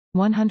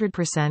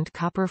100%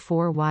 copper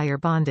 4-wire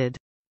bonded.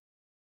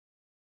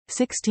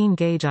 16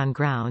 gauge on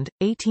ground,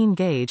 18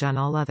 gauge on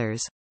all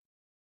others.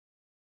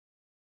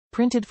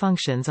 Printed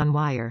functions on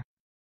wire.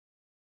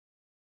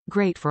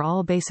 Great for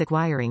all basic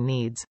wiring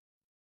needs.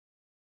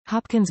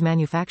 Hopkins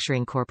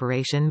Manufacturing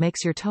Corporation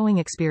makes your towing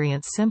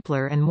experience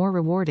simpler and more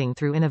rewarding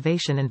through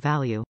innovation and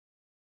value.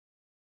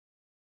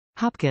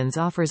 Hopkins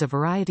offers a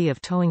variety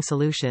of towing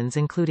solutions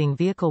including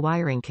vehicle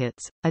wiring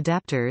kits,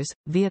 adapters,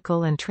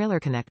 vehicle and trailer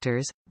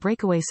connectors,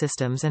 breakaway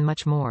systems and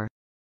much more.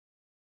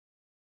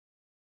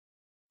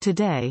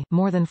 Today,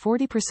 more than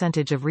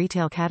 40% of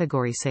retail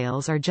category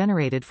sales are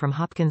generated from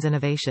Hopkins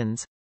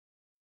innovations.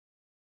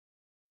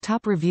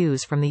 Top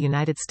reviews from the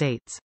United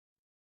States.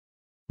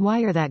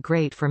 Wire that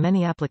great for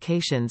many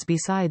applications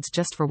besides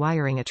just for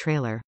wiring a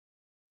trailer.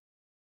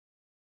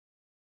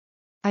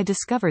 I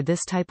discovered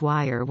this type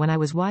wire when I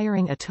was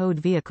wiring a towed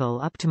vehicle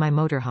up to my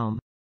motorhome.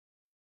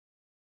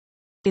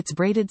 It's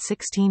braided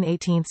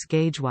 16/18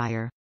 gauge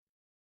wire.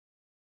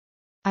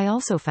 I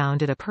also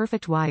found it a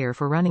perfect wire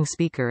for running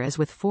speaker as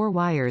with 4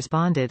 wires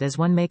bonded as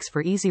one makes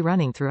for easy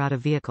running throughout a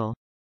vehicle.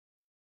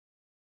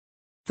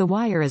 The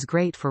wire is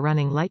great for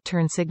running light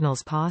turn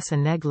signals POS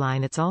and neg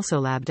line. It's also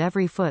labbed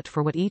every foot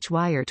for what each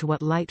wire to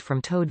what light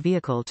from towed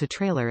vehicle to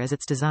trailer as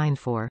it's designed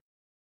for.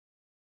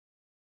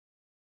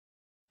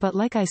 But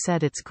like I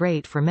said, it's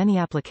great for many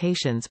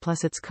applications,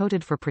 plus it's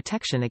coated for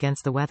protection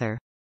against the weather.